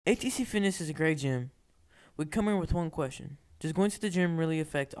ATC Fitness is a great gym. We come here with one question. Does going to the gym really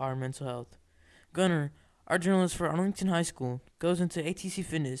affect our mental health? Gunnar, our journalist for Arlington High School, goes into ATC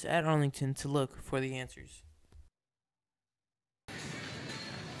Fitness at Arlington to look for the answers.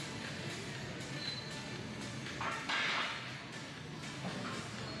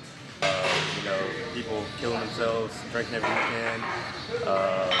 You know, people killing themselves, drinking every weekend.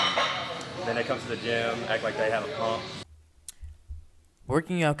 Um, then they come to the gym, act like they have a pump.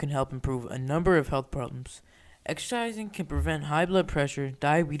 Working out can help improve a number of health problems. Exercising can prevent high blood pressure,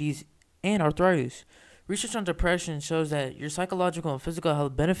 diabetes, and arthritis. Research on depression shows that your psychological and physical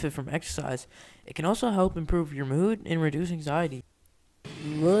health benefit from exercise. It can also help improve your mood and reduce anxiety.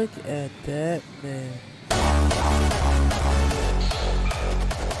 Look at that man.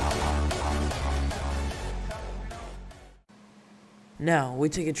 Now, we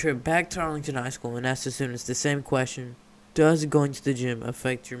take a trip back to Arlington High School and ask the students the same question. Does going to the gym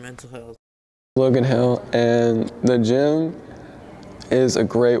affect your mental health? Logan Hill, and the gym is a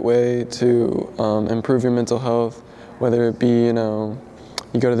great way to improve your mental health, whether it be, you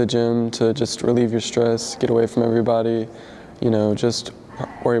go to the gym to just relieve your stress, get away from everybody, just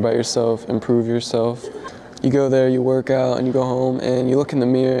worry about yourself, improve yourself. You go there, you work out, and you go home, and you look in the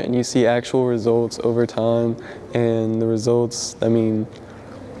mirror, and you see actual results over time, and the results, they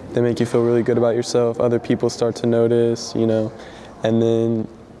make you feel really good about yourself. Other people start to notice, and then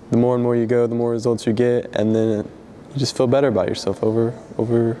the more and more you go, the more results you get, and then you just feel better about yourself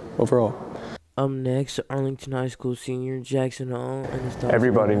overall. Next, Arlington High School senior Jackson Hall and his thoughts.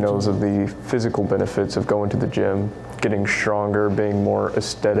 Everybody knows of the physical benefits of going to the gym, getting stronger, being more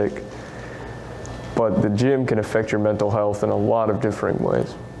aesthetic. But the gym can affect your mental health in a lot of different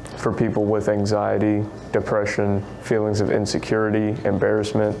ways. For people with anxiety, depression, feelings of insecurity,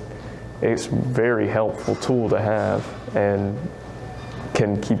 embarrassment, it's a very helpful tool to have and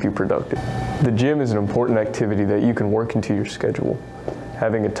can keep you productive. The gym is an important activity that you can work into your schedule.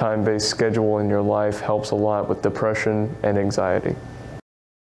 Having a time-based schedule in your life helps a lot with depression and anxiety.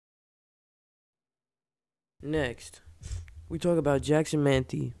 Next, we talk about Jackson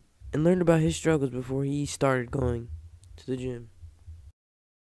Manthey and learn about his struggles before he started going to the gym.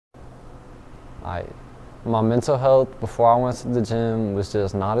 My mental health before I went to the gym was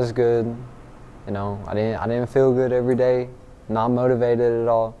just not as good. I didn't feel good every day, not motivated at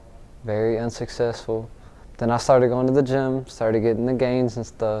all, very unsuccessful. Then I started going to the gym, started getting the gains and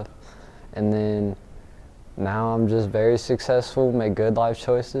stuff, and then now I'm just very successful, make good life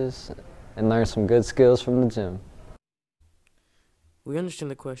choices, and learn some good skills from the gym. We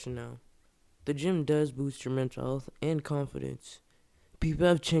understand the question now. The gym does boost your mental health and confidence. People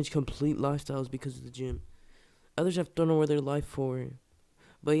have changed complete lifestyles because of the gym. Others have thrown away their life for it,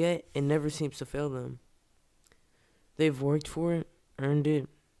 but yet it never seems to fail them. They've worked for it, earned it,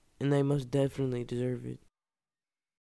 and they most definitely deserve it.